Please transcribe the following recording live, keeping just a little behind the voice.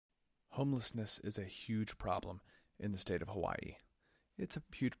Homelessness is a huge problem in the state of Hawaii. It's a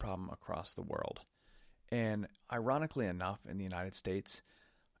huge problem across the world. And ironically enough, in the United States,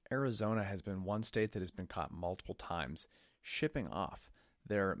 Arizona has been one state that has been caught multiple times shipping off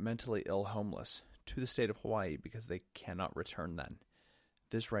their mentally ill homeless to the state of Hawaii because they cannot return then.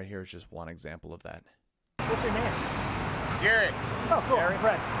 This right here is just one example of that. What's your name? Gary. Oh, cool. Gary.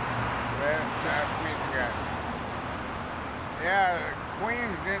 Fred. Fred, nice to meet you guys. Yeah,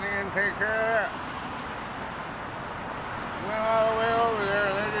 Queens didn't even take care of that. Went all the way over there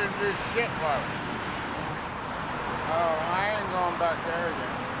and they didn't do shit for me. Oh, I ain't going back there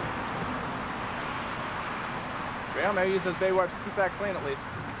again. Well, maybe use those baby wipes to keep that clean at least.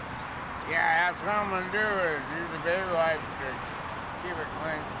 Yeah, that's what I'm going to do is use the baby wipes to keep it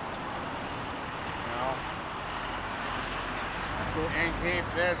clean. You know? That's cool. And keep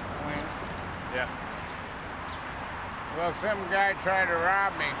this clean. Yeah. Well, some guy tried to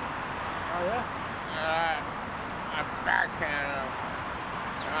rob me. Oh, yeah? I backhanded him.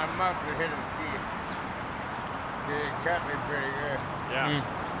 And I must have hit his teeth. He cut me pretty good. Yeah.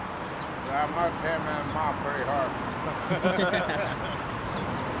 So I must have him in the mouth pretty hard.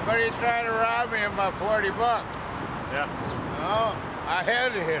 But he tried to rob me of my $40. Yeah. No, I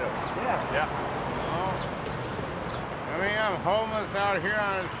had to hit him. Yeah. Yeah. No. I mean, I'm homeless out here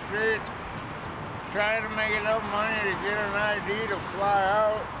on the streets, trying to make enough money to get an ID to fly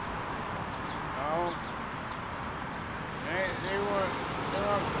out. No. They want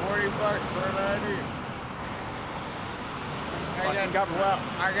 $40 for an ID. I got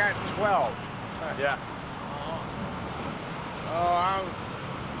 12. Yeah. Oh,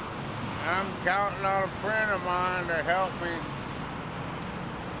 I'm counting on a friend of mine to help me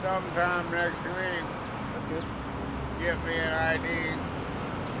sometime next week. That's good. Get me an ID.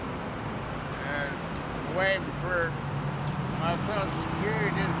 And waiting for my Social Security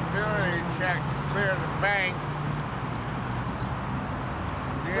disability check to clear the bank.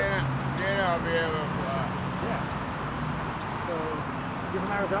 Then I'll be able to fly. Yeah. So, you're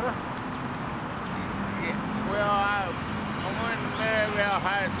from Arizona? Yeah, well, I went to Maryville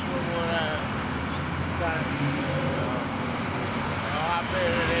High School when Got it. I've been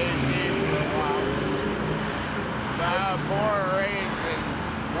at AC for a while. But I was born and raised in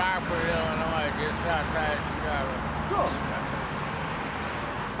Rockford, Illinois, just outside of Chicago. Cool.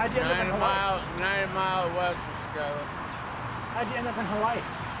 How'd you end up in Hawaii? 90 miles west of Chicago. How'd you end up in Hawaii?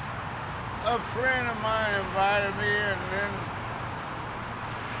 A friend of mine invited me, and then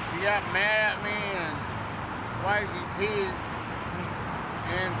she got mad at me and Waikiki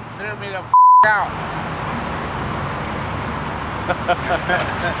and threw me the out.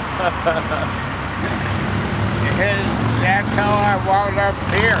 And that's how I wound up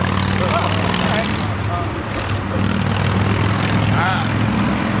here.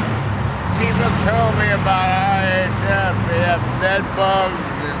 People told me about IHS. They have bed bugs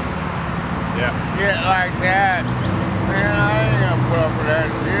and shit like that. Man, I ain't gonna put up with that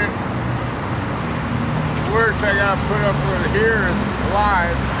shit. The worst I gotta put up with here is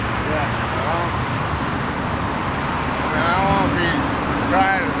flies. Yeah. And I won't be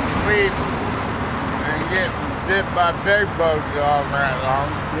trying to sleep and get bit by bed bugs all night long.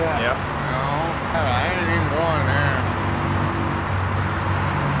 Yeah. Yep. I ain't even going there.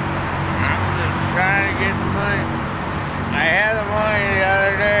 I'm just trying to get the money. I had the money the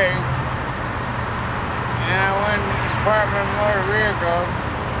other day, and I went to the Department of Motor Vehicles,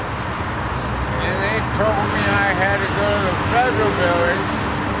 and they told me I had to go to the federal building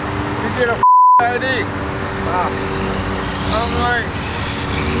to get a ID. Wow. I'm like,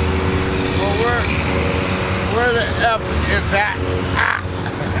 well, where the F is that?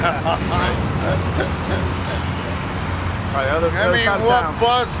 I mean,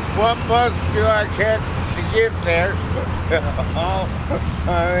 what bus do I catch to get there?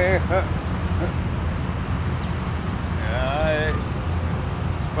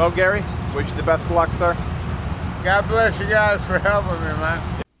 Well, Gary, wish you the best of luck, sir. God bless you guys for helping me, man.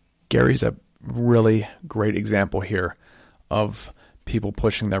 Gary's a really great example here of people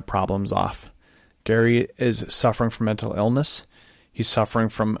pushing their problems off. Gary is suffering from mental illness. He's suffering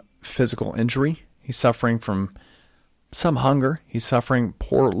from physical injury. He's suffering from some hunger. He's suffering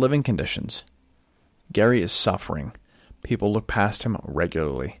poor living conditions. Gary is suffering. People look past him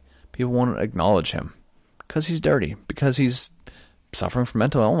regularly. People won't acknowledge him because he's dirty, because he's suffering from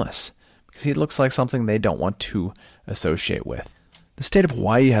mental illness, because he looks like something they don't want to associate with. The state of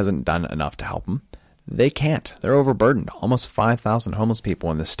Hawaii hasn't done enough to help him. They can't. They're overburdened. Almost 5,000 homeless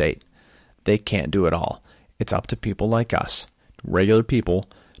people in the state. They can't do it all. It's up to people like us, regular people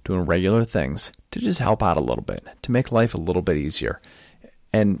doing regular things, to just help out a little bit, to make life a little bit easier.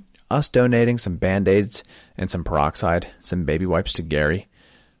 And us donating some Band-Aids and some peroxide, some baby wipes to Gary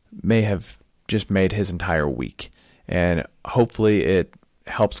may have just made his entire week. And hopefully it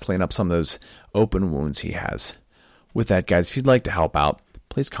helps clean up some of those open wounds he has. With that, guys, if you'd like to help out,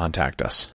 please contact us.